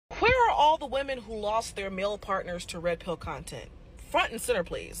all the women who lost their male partners to red pill content? Front and center,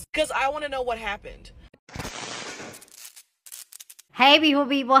 please, because I want to know what happened. Hey beautiful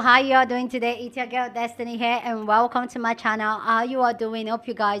people, how you all doing today? It's your girl Destiny here and welcome to my channel. How you are doing? Hope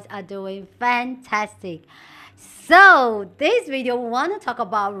you guys are doing fantastic. So this video we want to talk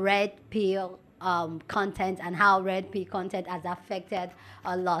about red pill content and how red pill content has affected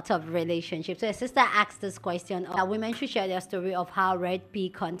a lot of relationships. So a sister asked this question that women should share their story of how red pill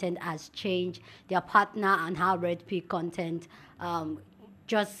content has changed their partner and how red pill content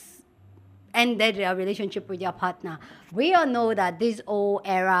just ended their relationship with their partner. We all know that this whole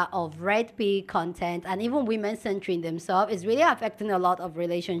era of red pill content and even women centering themselves is really affecting a lot of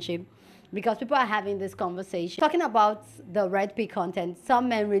relationship because people are having this conversation talking about the red pill content. Some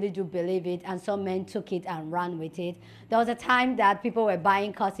men really do believe it and some men took it and ran with it. There was a time that people were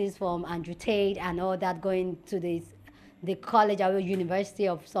buying courses from Andrew Tate and all that, going to the college or university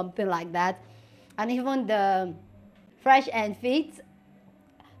or something like that, and even the Fresh and Fit.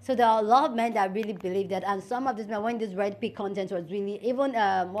 So there are a lot of men that really believe that, and some of these men, when this red pill content was really, even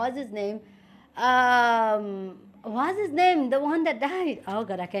what's his name? What's his name? The one that died. Oh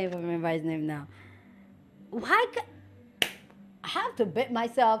God, I can't even remember his name now. I have to bet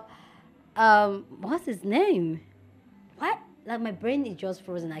myself. What's his name? What? Like my brain is just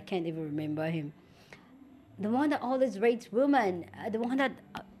frozen. I can't even remember him. The one that always rates women. The one that.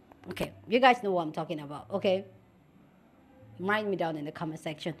 Okay, you guys know what I'm talking about. Okay. Write me down in the comment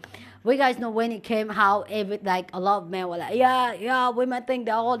section. We guys know when it came how like a lot of men were like, yeah, women think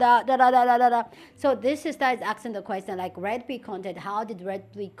they're all that, da da da da da da. So this sister is asking the question like, red pill content, how did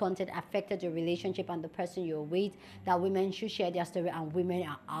red pill content affected your relationship and the person you're with? That women should share their story, and women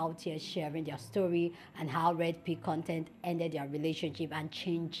are out here sharing their story and how red pill content ended their relationship and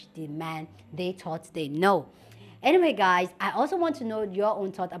changed the man they thought they know. Anyway, guys, I also want to know your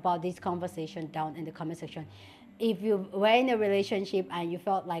own thought about this conversation down in the comment section. If you were in a relationship and you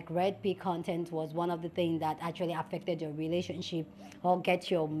felt like red pill content was one of the things that actually affected your relationship, or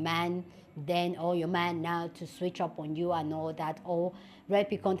get your man then or your man now to switch up on you and all that, or red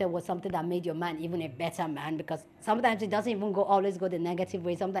pill content was something that made your man even a better man, because sometimes it doesn't even always go the negative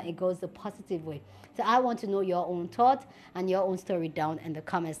way, sometimes it goes the positive way. So I want to know your own thought and your own story down in the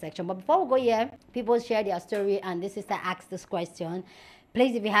comment section. But before we go here, people share their story, and this sister asked this question.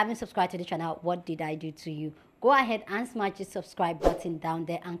 Please, if you haven't subscribed to the channel, what did I do to you? Go ahead and smash the subscribe button down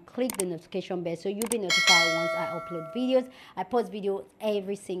there and click the notification bell so you'll be notified once I upload videos. I post videos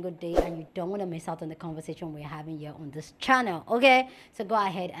every single day and you don't want to miss out on the conversation we're having here on this channel, okay? So go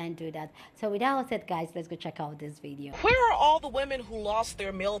ahead and do that. So with that all said, guys, let's go check out this video. Where are all the women who lost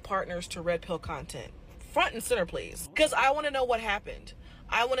their male partners to red pill content? Front and center, please, because I want to know what happened.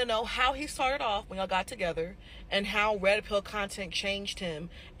 I want to know how he started off when y'all got together and how red pill content changed him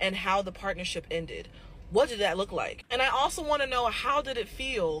and how the partnership ended. What did that look like? And I also want to know, how did it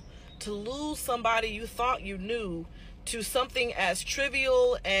feel to lose somebody you thought you knew to something as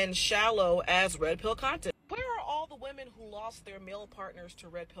trivial and shallow as red pill content? Where are all the women who lost their male partners to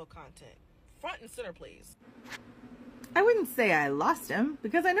red pill content? Front and center, please. I wouldn't say I lost him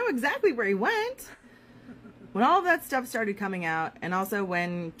because I know exactly where he went. When all of that stuff started coming out, and also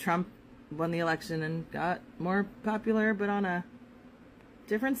when Trump won the election and got more popular, but on a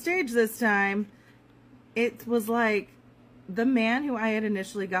different stage this time, it was like the man who I had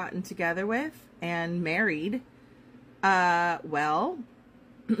initially gotten together with and married, well,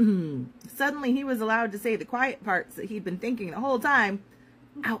 suddenly he was allowed to say the quiet parts that he'd been thinking the whole time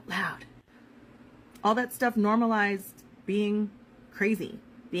out loud. All that stuff normalized being crazy,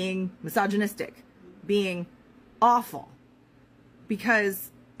 being misogynistic, being awful,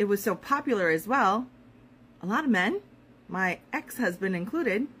 because it was so popular as well. A lot of men, my ex-husband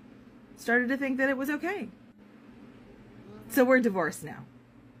included, started to think that it was okay. So we're divorced now.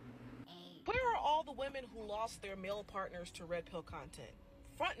 Where are all the women who lost their male partners to red pill content?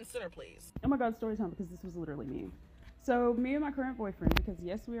 Front and center, please. Oh my God, story time, because this was literally me. So me and my current boyfriend, because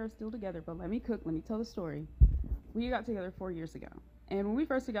yes, we are still together, but let me tell the story. We got together 4 years ago. And when we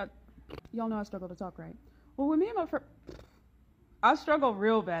first got, y'all know I struggle to talk, right? Well, when me and I struggle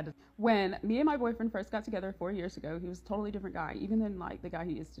real bad. When me and my boyfriend first got together 4 years ago, he was a totally different guy, even than like the guy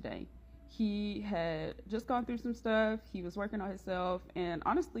he is today. He had just gone through some stuff. He was working on himself. And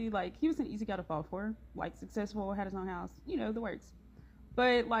honestly, like, he was an easy guy to fall for. Like, successful, had his own house, you know, the works.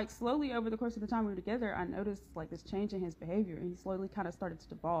 But, like, slowly over the course of the time we were together, I noticed, like, this change in his behavior. And he slowly kind of started to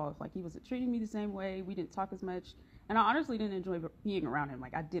devolve. Like, he wasn't treating me the same way. We didn't talk as much. And I honestly didn't enjoy being around him.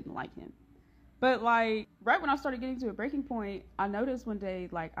 Like, I didn't like him. But, like, right when I started getting to a breaking point, I noticed one day,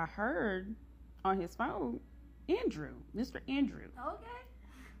 like, I heard on his phone, Andrew, Mr. Andrew. Okay.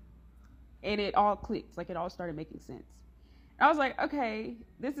 And it all clicked. Like, it all started making sense. And I was like, okay,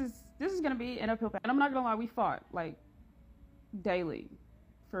 this is going to be an uphill battle. And I'm not going to lie, we fought, like, daily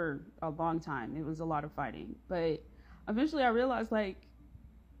for a long time. It was a lot of fighting. But eventually I realized, like,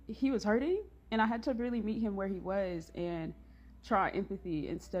 he was hurting, and I had to really meet him where he was and try empathy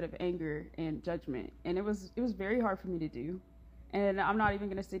instead of anger and judgment. And it was very hard for me to do. And I'm not even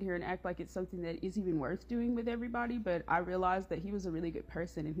going to sit here and act like it's something that is even worth doing with everybody, but I realized that he was a really good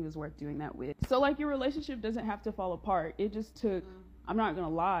person and he was worth doing that with. So, like, your relationship doesn't have to fall apart. It just took, I'm not going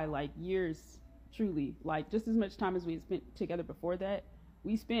to lie, like, years, truly. Like, just as much time as we had spent together before that,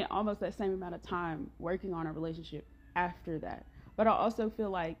 we spent almost that same amount of time working on our relationship after that. But I also feel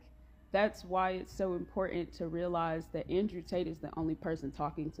like that's why it's so important to realize that Andrew Tate is the only person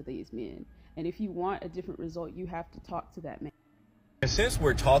talking to these men. And if you want a different result, you have to talk to that man. Since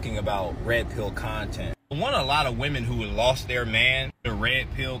we're talking about red pill content, I want a lot of women who lost their man to red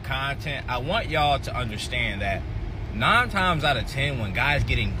pill content. I want y'all to understand that 9 times out of 10, when guys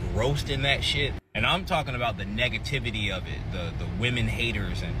get engrossed in that shit, and I'm talking about the negativity of it, the women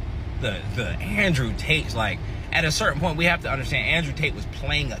haters and the Andrew Tate's, like, at a certain point, we have to understand Andrew Tate was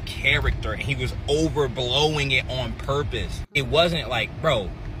playing a character and he was overblowing it on purpose. It wasn't like,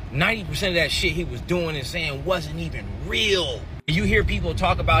 bro, 90% of that shit he was doing and saying wasn't even real. You hear people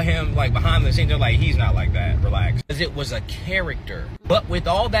talk about him, like, behind the scenes, they're like, he's not like that, relax. Because it was a character. But with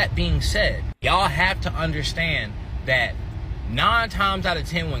all that being said, y'all have to understand that 9 times out of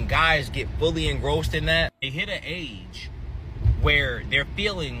 10, when guys get fully engrossed in that, they hit an age where their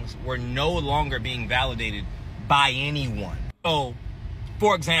feelings were no longer being validated by anyone. So,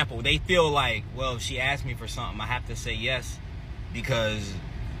 for example, they feel like, well, if she asked me for something, I have to say yes because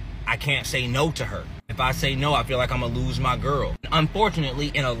I can't say no to her. If I say no, I feel like I'm gonna lose my girl.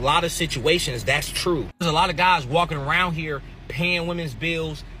 Unfortunately, in a lot of situations, that's true. There's a lot of guys walking around here paying women's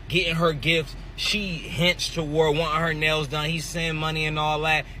bills, getting her gifts. She hints toward wanting her nails done. He's sending money and all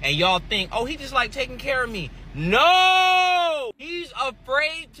that. And y'all think, oh, he just like taking care of me. No! He's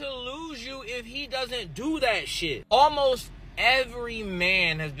afraid to lose you if he doesn't do that shit. Almost every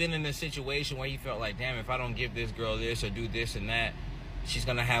man has been in a situation where he felt like, damn, if I don't give this girl this or do this and that, she's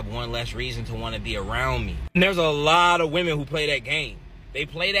gonna have one less reason to want to be around me. And there's a lot of women who play that game. They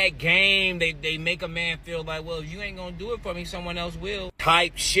play that game. They make a man feel like, well, if you ain't gonna do it for me, someone else will.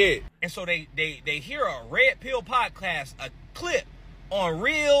 Type shit. And so they hear a red pill podcast, a clip on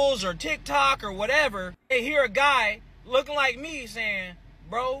Reels or TikTok or whatever. They hear a guy looking like me saying,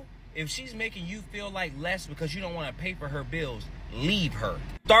 bro, if she's making you feel like less because you don't want to pay for her bills, leave her.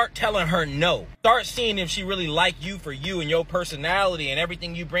 Start telling her no. Start seeing if she really like you for you and your personality and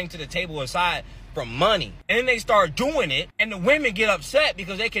everything you bring to the table aside from money. And then they start doing it, and the women get upset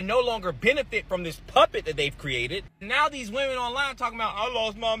because they can no longer benefit from this puppet that they've created. Now these women online talking about, I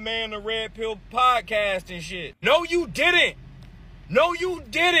lost my man to red pill podcast and shit. No, you didn't. No, you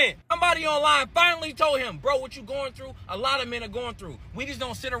didn't. Somebody online finally told him, bro, what you going through, a lot of men are going through. We just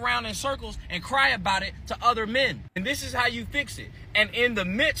don't sit around in circles and cry about it to other men. And this is how you fix it. And in the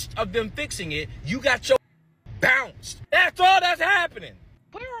midst of them fixing it, you got your bounced. That's all that's happening.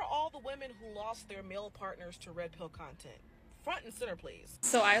 Where are all the women who lost their male partners to red pill content? Front and center, please.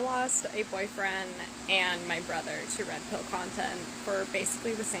 So I lost a boyfriend and my brother to red pill content for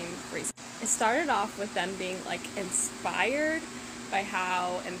basically the same reason. It started off with them being, like, inspired by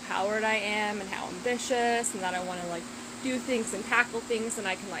how empowered I am and how ambitious and that I want to, like, do things and tackle things and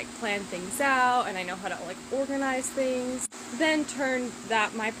I can, like, plan things out and I know how to, like, organize things. Then turned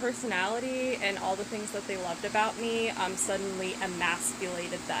that my personality and all the things that they loved about me suddenly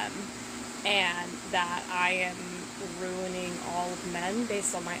emasculated them, and that I am ruining all of men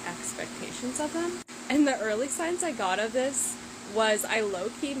based on my expectations of them. And the early signs I got of this was I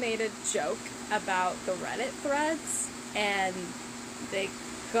low-key made a joke about the Reddit threads, and they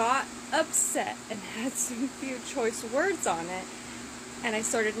got upset and had some few choice words on it, and I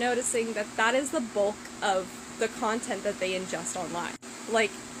started noticing that that is the bulk of the content that they ingest online.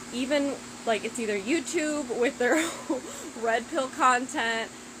 Like, even, like, it's either YouTube with their red pill content,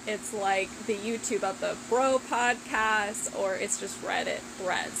 it's like the YouTube of the bro podcast, or it's just Reddit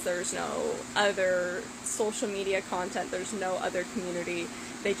threads. There's no other social media content, there's no other community.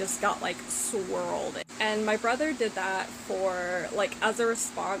 They just got, like, swirled. And my brother did that for, like, as a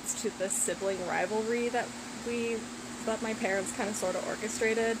response to the sibling rivalry that my parents kind of sort of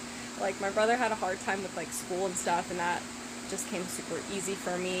orchestrated. Like, my brother had a hard time with, like, school and stuff, and that just came super easy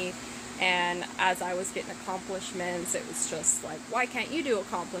for me. And as I was getting accomplishments, it was just like, why can't you do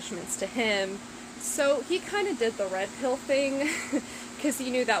accomplishments to him? So he kind of did the red pill thing because he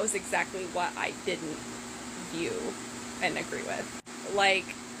knew that was exactly what I didn't view and agree with. Like,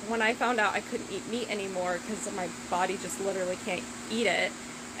 when I found out I couldn't eat meat anymore because my body just literally can't eat it,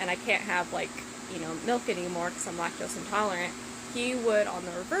 and I can't have, like, you know, milk anymore because I'm lactose intolerant, he would, on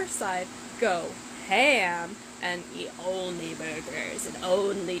the reverse side, go ham and eat only burgers and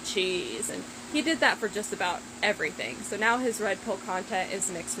only cheese, and he did that for just about everything. So now his red pill content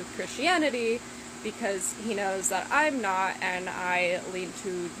is mixed with Christianity because he knows that I'm not, and I lean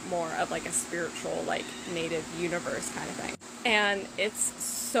to more of like a spiritual, like, native universe kind of thing. And it's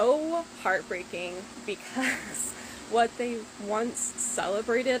so heartbreaking because what they once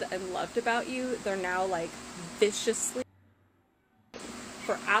celebrated and loved about you, they're now like viciously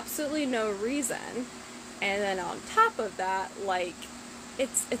for absolutely no reason. And then on top of that, like,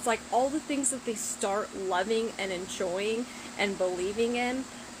 it's like all the things that they start loving and enjoying and believing in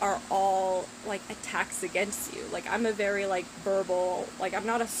are all like attacks against you. Like, I'm a very like verbal, like, I'm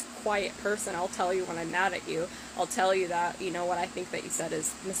not a quiet person. I'll tell you when I'm mad at you. I'll tell you that, you know, what I think that you said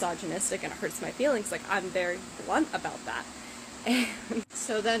is misogynistic and it hurts my feelings. Like, I'm very blunt about that. And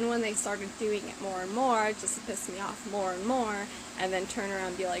so then when they started doing it more and more, it just pissed me off more and more, and then turn around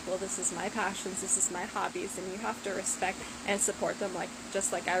and be like, well, this is my passions, this is my hobbies, and you have to respect and support them, like,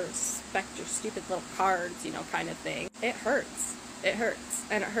 just like I respect your stupid little cards, you know, kind of thing. It hurts. It hurts.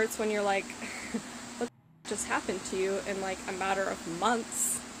 And it hurts when you're like, what just happened to you in like a matter of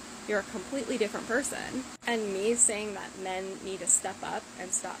months? You're a completely different person. And me saying that men need to step up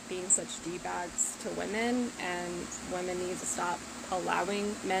and stop being such D-bags to women, and women need to stop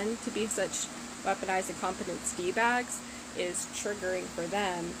allowing men to be such weaponized incompetence D-bags, is triggering for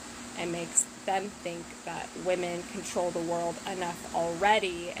them and makes them think that women control the world enough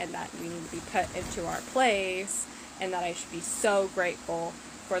already and that we need to be put into our place, and that I should be so grateful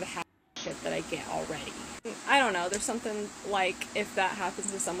for the shit that I get already. I don't know, there's something like, if that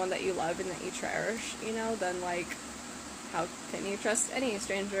happens to someone that you love and that you cherish, you know, then like, how can you trust any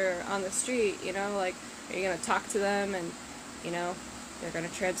stranger on the street, you know? Like, are you gonna talk to them and, you know, they're gonna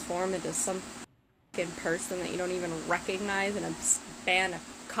transform into some fucking person that you don't even recognize in a span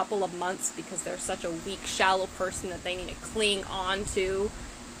of a couple of months because they're such a weak, shallow person that they need to cling on to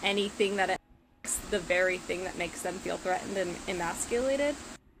anything that is the very thing that makes them feel threatened and emasculated?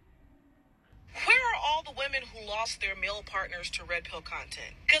 Where are all the women who lost their male partners to red pill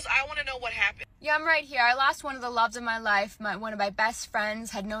content? Because I want to know what happened. Yeah, I'm right here. I lost one of the loves of my life. One of my best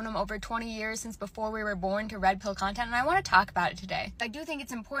friends, had known him over 20 years, since before we were born, to red pill content, and I want to talk about it today. I do think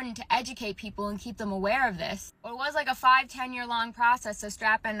it's important to educate people and keep them aware of this. It was like a 5-10 year long process, so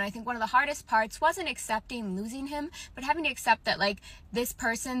strap in. And I think one of the hardest parts wasn't accepting losing him, but having to accept that, like, this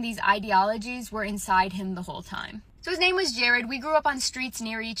person, these ideologies were inside him the whole time. So his name was Jared. We grew up on streets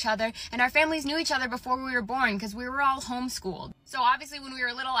near each other, and our families knew each other before we were born because we were all homeschooled. So obviously when we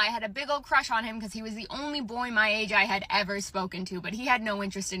were little, I had a big old crush on him because he was the only boy my age I had ever spoken to, but he had no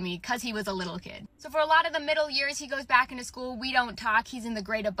interest in me because he was a little kid. So for a lot of the middle years, he goes back into school. We don't talk. He's in the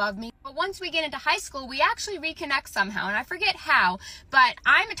grade above me. But once we get into high school, we actually reconnect somehow, and I forget how, but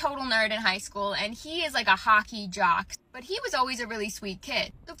I'm a total nerd in high school, and he is like a hockey jock. But he was always a really sweet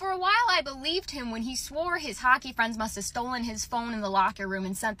kid. So for a while, I believed him when he swore his hockey friends must have stolen his phone in the locker room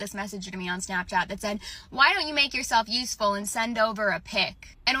and sent this message to me on Snapchat that said, why don't you make yourself useful and send over a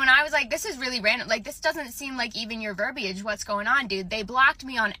pic? And when I was like, this is really random, like, this doesn't seem like even your verbiage, what's going on, dude? They blocked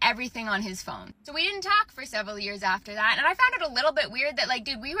me on everything on his phone. So we didn't talk for several years after that, and I found it a little bit weird that, like,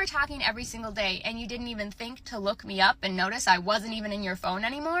 dude, we were talking every single day, and you didn't even think to look me up and notice I wasn't even in your phone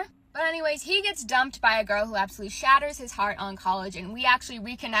anymore? But anyways, he gets dumped by a girl who absolutely shatters his heart on college, and we actually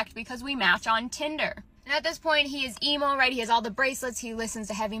reconnect because we match on Tinder. And at this point, he is emo, right? He has all the bracelets, he listens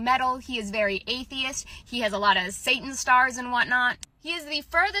to heavy metal, he is very atheist, he has a lot of Satan stars and whatnot. He is the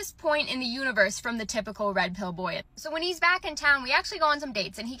furthest point in the universe from the typical red pill boy. So when he's back in town, we actually go on some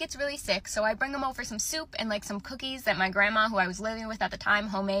dates, and he gets really sick, so I bring him over some soup and like some cookies that my grandma, who I was living with at the time,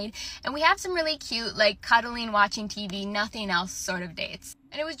 homemade, and we have some really cute, like, cuddling, watching TV, nothing else sort of dates.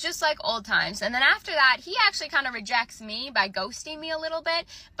 And it was just like old times. And then after that, he actually kind of rejects me by ghosting me a little bit,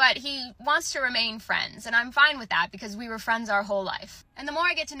 but he wants to remain friends. And I'm fine with that because we were friends our whole life. And the more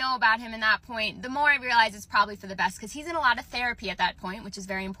I get to know about him in that point, the more I realize it's probably for the best, because he's in a lot of therapy at that point, which is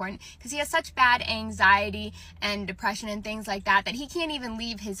very important, because he has such bad anxiety and depression and things like that, that he can't even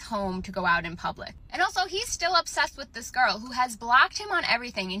leave his home to go out in public. And also, he's still obsessed with this girl who has blocked him on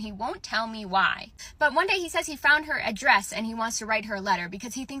everything, and he won't tell me why. But one day he says he found her address and he wants to write her a letter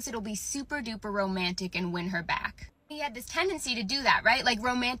because he thinks it'll be super duper romantic and win her back. He had this tendency to do that, right? Like,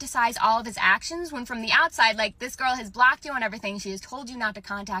 romanticize all of his actions, when from the outside, like, this girl has blocked you on everything, she has told you not to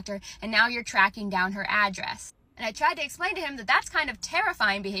contact her, and now you're tracking down her address. And I tried to explain to him that that's kind of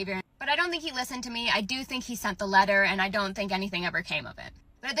terrifying behavior, but I don't think he listened to me. I do think he sent the letter, and I don't think anything ever came of it.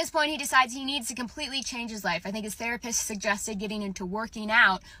 But at this point, he decides he needs to completely change his life. I think his therapist suggested getting into working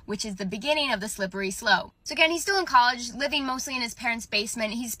out, which is the beginning of the slippery slope. So again, he's still in college, living mostly in his parents'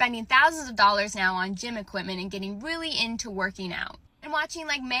 basement. He's spending thousands of dollars now on gym equipment and getting really into working out. And watching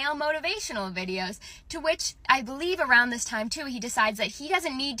like male motivational videos, to which I believe around this time too, he decides that he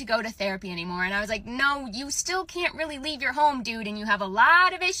doesn't need to go to therapy anymore. And I was like, no, you still can't really leave your home, dude, and you have a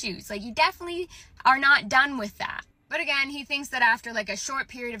lot of issues. Like, you definitely are not done with that. But again, he thinks that after like a short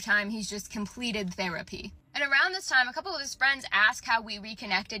period of time, he's just completed therapy. And around this time, a couple of his friends ask how we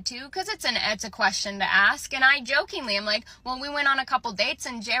reconnected too, because it's a question to ask. And I jokingly am like, well, we went on a couple dates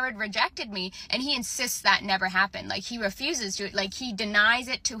and Jared rejected me, and he insists that never happened. Like, he refuses to, like, he denies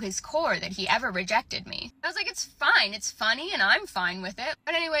it to his core that he ever rejected me. I was like, it's fine, it's funny, and I'm fine with it.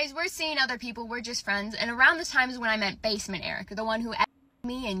 But anyways, we're seeing other people, we're just friends. And around this time is when I met Basement Eric, the one who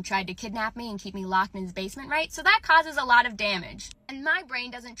me and tried to kidnap me and keep me locked in his basement, right? So that causes a lot of damage. And my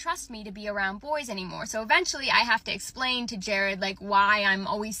brain doesn't trust me to be around boys anymore. So eventually I have to explain to Jared like why I'm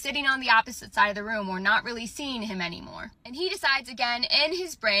always sitting on the opposite side of the room or not really seeing him anymore. And he decides again in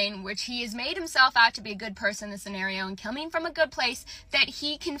his brain, which he has made himself out to be a good person in this scenario and coming from a good place, that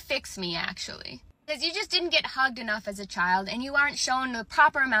he can fix me actually. Because you just didn't get hugged enough as a child and you aren't shown the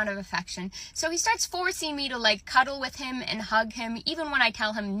proper amount of affection. So he starts forcing me to like cuddle with him and hug him even when I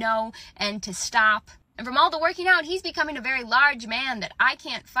tell him no and to stop. And from all the working out, he's becoming a very large man that I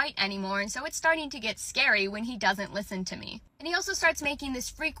can't fight anymore, and so it's starting to get scary when he doesn't listen to me. And he also starts making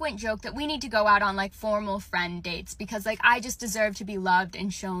this frequent joke that we need to go out on like formal friend dates because like I just deserve to be loved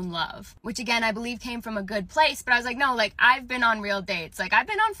and shown love. Which again, I believe came from a good place, but I was like, no, like I've been on real dates. Like I've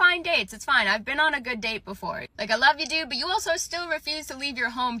been on fine dates. It's fine. I've been on a good date before. Like I love you, dude, but you also still refuse to leave your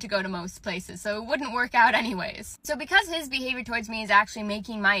home to go to most places, so it wouldn't work out anyways. So because his behavior towards me is actually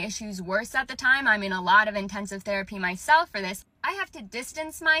making my issues worse at the time, I'm in a lot of intensive therapy myself for this. I have to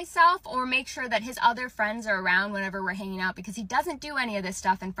distance myself or make sure that his other friends are around whenever we're hanging out because he doesn't do any of this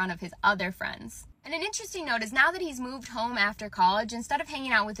stuff in front of his other friends. And an interesting note is now that he's moved home after college, instead of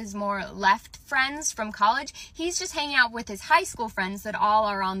hanging out with his more left friends from college, he's just hanging out with his high school friends that all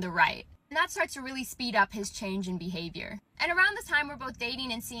are on the right. And that starts to really speed up his change in behavior. And around this time, we're both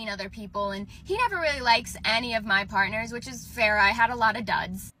dating and seeing other people, and he never really likes any of my partners, which is fair. I had a lot of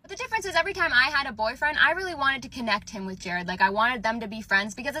duds. But the difference is every time I had a boyfriend, I really wanted to connect him with Jared. Like, I wanted them to be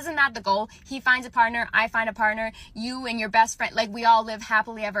friends, because isn't that the goal? He finds a partner, I find a partner, you and your best friend, like, we all live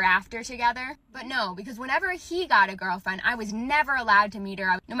happily ever after together. But no, because whenever he got a girlfriend, I was never allowed to meet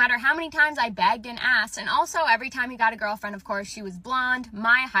her, no matter how many times I begged and asked. And also, every time he got a girlfriend, of course, she was blonde,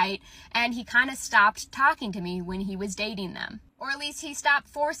 my height, and he kind of stopped talking to me when he was dating them. Or at least he stopped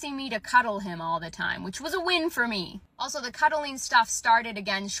forcing me to cuddle him all the time, which was a win for me. Also, the cuddling stuff started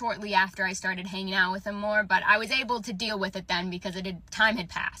again shortly after I started hanging out with him more, but I was able to deal with it then because time had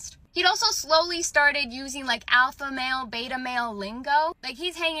passed. He'd also slowly started using like alpha male, beta male lingo. Like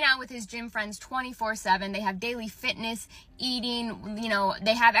he's hanging out with his gym friends 24/7. They have daily fitness, eating, you know,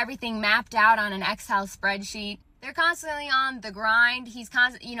 they have everything mapped out on an Excel spreadsheet. They're constantly on the grind. He's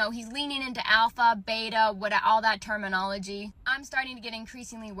he's leaning into alpha, beta, all that terminology. I'm starting to get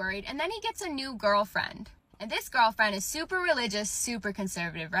increasingly worried. And then he gets a new girlfriend. And this girlfriend is super religious, super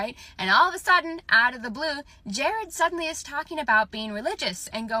conservative, right? And all of a sudden, out of the blue, Jared suddenly is talking about being religious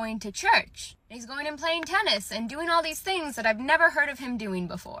and going to church. He's going and playing tennis and doing all these things that I've never heard of him doing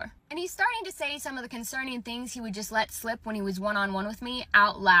before. And he's starting to say some of the concerning things he would just let slip when he was one-on-one with me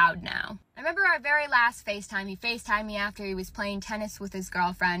out loud now. I remember our very last FaceTime. He FaceTimed me after he was playing tennis with his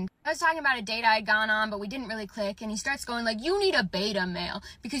girlfriend. I was talking about a date I had gone on, but we didn't really click. And he starts going like, you need a beta male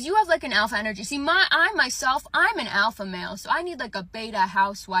because you have like an alpha energy. See, I'm an alpha male, so I need like a beta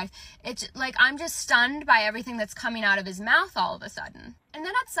housewife. It's like, I'm just stunned by everything that's coming out of his mouth all of a sudden. And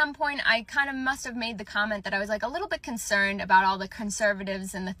then at some point, I kind of must have made the comment that I was like a little bit concerned about all the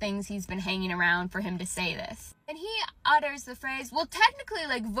conservatives and the things he's been hanging around for him to say this. And he utters the phrase, well, technically,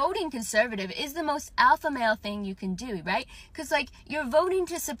 like, voting conservative is the most alpha male thing you can do, right? Because, like, you're voting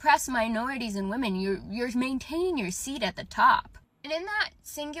to suppress minorities and women. You're maintaining your seat at the top. And in that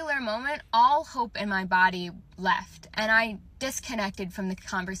singular moment, all hope in my body left, and I disconnected from the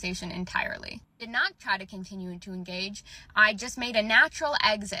conversation entirely. Did not try to continue to engage. I just made a natural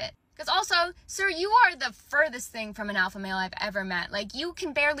exit. Because also, sir, you are the furthest thing from an alpha male I've ever met. Like, you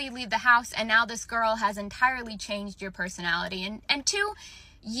can barely leave the house, and now this girl has entirely changed your personality. And two,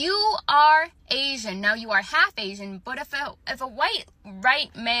 you are Asian. Now, you are half Asian, but if a white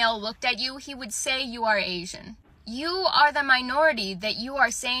right male looked at you, he would say you are Asian. You are the minority that you are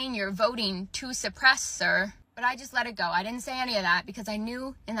saying you're voting to suppress, sir. But But I just let it go. I didn't say any of that because I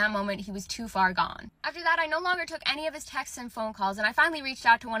knew in that moment he was too far gone. After that, I no longer took any of his texts and phone calls, and I finally reached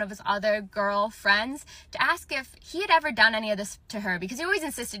out to one of his other girl friends to ask if he had ever done any of this to her, because he always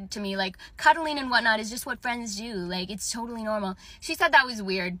insisted to me, like, cuddling and whatnot is just what friends do. Like, it's totally normal. She said that was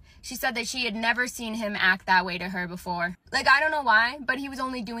weird. She said that she had never seen him act that way to her before. Like, I don't know why, but he was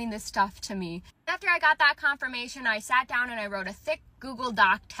only doing this stuff to me. After I got that confirmation, I sat down and I wrote a thick Google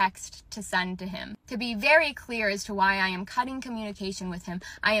Doc text to send to him, to be very clear as to why I am cutting communication with him.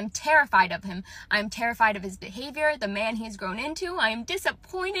 I am terrified of him. I am terrified of his behavior, the man he has grown into. I am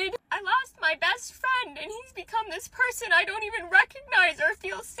disappointed. I lost my best friend, and he's become this person I don't even recognize or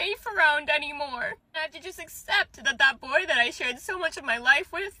feel safe around anymore. I have to just accept that that boy that I shared so much of my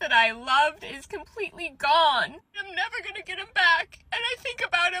life with, that I loved, is completely gone. I'm never gonna get him back, and I think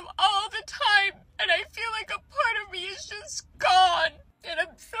about him all the time, and I feel like a part of me is just gone. And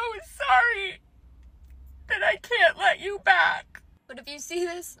I'm so sorry that I can't let you back. But if you see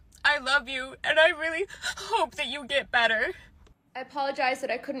this, I love you, and I really hope that you get better. I apologize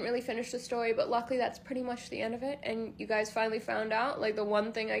that I couldn't really finish the story, but luckily that's pretty much the end of it, and you guys finally found out, like, the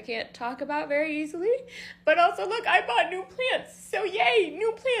one thing I can't talk about very easily. But also, look, I bought new plants, so yay,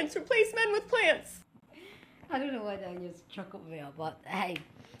 new plants, replace men with plants. I don't know what that just chuckled me up, but hey,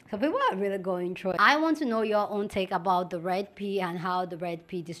 so people are really going through it. I want to know your own take about the red pill and how the red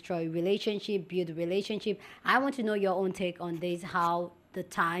pill destroy relationship, build relationship. I want to know your own take on this, how the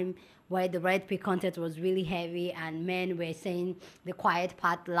time where the red pill content was really heavy and men were saying the quiet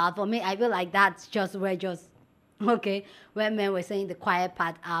part loud. For me, I feel like that's just where okay, where men were saying the quiet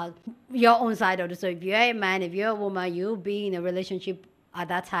part out. Your own side of the story. If you're a man, if you're a woman, you be in a relationship at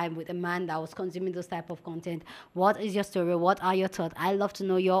that time with a man that was consuming those type of content. What is your story? What are your thoughts? I love to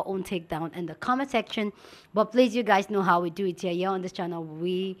know your own take down in the comment section. But please, you guys know how we do it here. Here on this channel,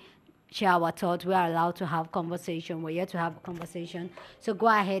 we share our thoughts. We are allowed to have conversation. We're here to have a conversation. So go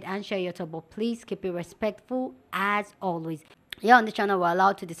ahead and share your thoughts. But please keep it respectful as always. Here on the channel, we're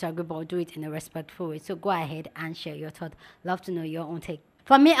allowed to disagree, but do it in a respectful way. So go ahead and share your thoughts. Love to know your own take.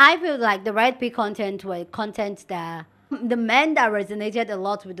 For me, I feel like the red pill content were content that the men that resonated a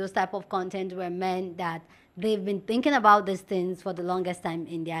lot with those type of content were men that they've been thinking about these things for the longest time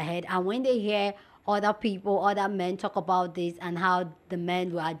in their head. And when they hear other people, other men talk about this and how the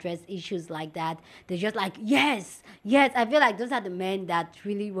men will address issues like that, they're just like, yes, yes. I feel like those are the men that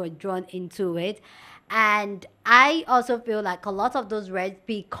really were drawn into it. And I also feel like a lot of those red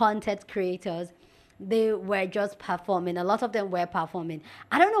pill content creators, they were just performing. A lot of them were performing.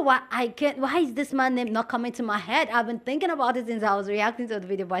 I don't know why is this man name not coming to my head? I've been thinking about it since I was reacting to the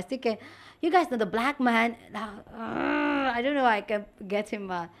video, but I still can't. You guys know the black man. I don't know why I can get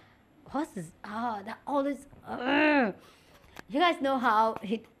him. What's this? That always. You guys know how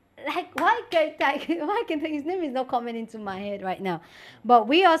he. Like, why can't his name is not coming into my head right now? But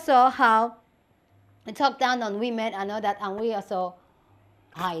we also how he talked down on women and all that, and we also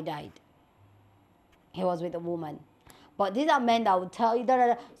how he died. He was with a woman. But these are men that would tell you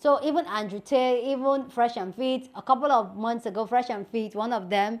that. So even Andrew Tate, even Fresh and Fit, a couple of months ago, Fresh and Fit, one of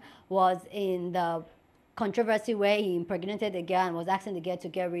them was in the controversy where he impregnated a girl and was asking the girl to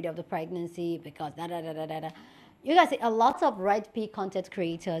get rid of the pregnancy because You guys see, a lot of red pill content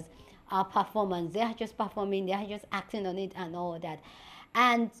creators are performance. They are just performing. They are just acting on it and all that.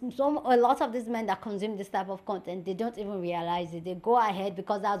 And a lot of these men that consume this type of content, they don't even realize it. They go ahead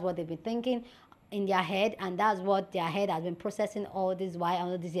because that's what they've been thinking in their head, and that's what their head has been processing all this while,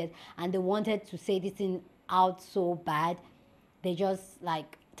 all these years, and they wanted to say this thing out so bad, they just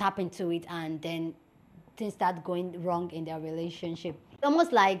like tap into it, and then things start going wrong in their relationship.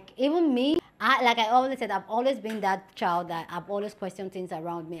 Almost like even me, like I always said, I've always been that child that I've always questioned things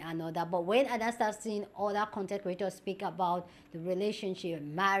around me and all that. But when I start seeing other content creators speak about the relationship,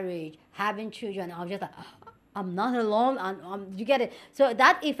 marriage, having children, I was just like, I'm not alone, and you get it. So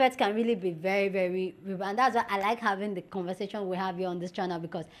that effect can really be very, very real, and that's why I like having the conversation we have here on this channel,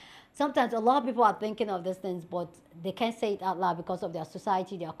 because sometimes a lot of people are thinking of these things, but they can't say it out loud because of their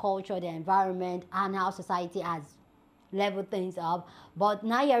society, their culture, their environment, and how society has leveled things up. But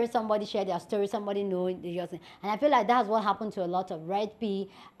now hearing somebody share their story, somebody knowing, and I feel like that's what happened to a lot of red pill,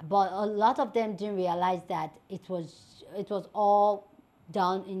 but a lot of them didn't realize that it was all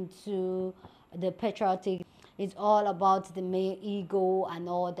down into the patriotic. It's all about the male ego and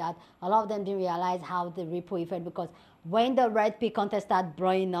all that. A lot of them didn't realize how the ripple effect, because when the red pill contest start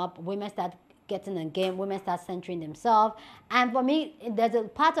blowing up, women start getting a game, women start centering themselves. And for me, there's a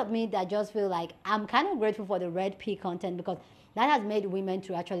part of me that just feel like I'm kind of grateful for the red pill content, because that has made women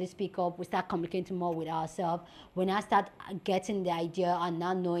to actually speak up. We start communicating more with ourselves. When I start getting the idea and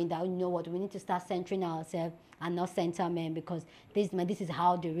not knowing that, you know what, we need to start centering ourselves and not center men, because these men, this is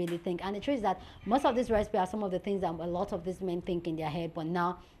how they really think. And the truth is that most of these recipes are some of the things that a lot of these men think in their head, but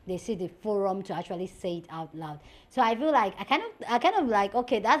now they see the forum to actually say it out loud. So I feel like I kind of like,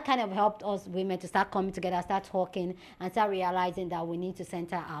 okay, that kind of helped us women to start coming together, start talking, and start realizing that we need to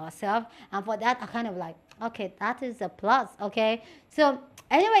center ourselves. And for that, I kind of like, okay, that is a plus. Okay, so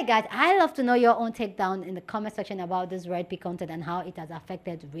anyway, guys, I love to know your own take down in the comment section about this red pill content and how it has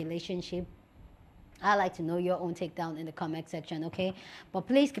affected relationship. I like to know your own take down in the comment section, okay? But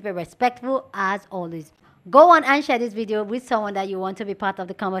please keep it respectful as always. Go on and share this video with someone that you want to be part of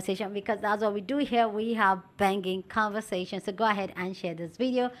the conversation, because that's what we do here. We have banging conversations. So go ahead and share this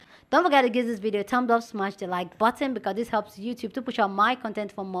video. Don't forget to give this video a thumbs up, smash the like button, because this helps YouTube to push out my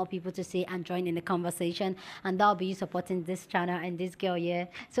content for more people to see and join in the conversation. And that'll be you supporting this channel and this girl here.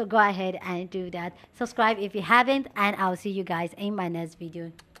 So go ahead and do that. Subscribe if you haven't, and I'll see you guys in my next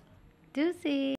video. Deuces.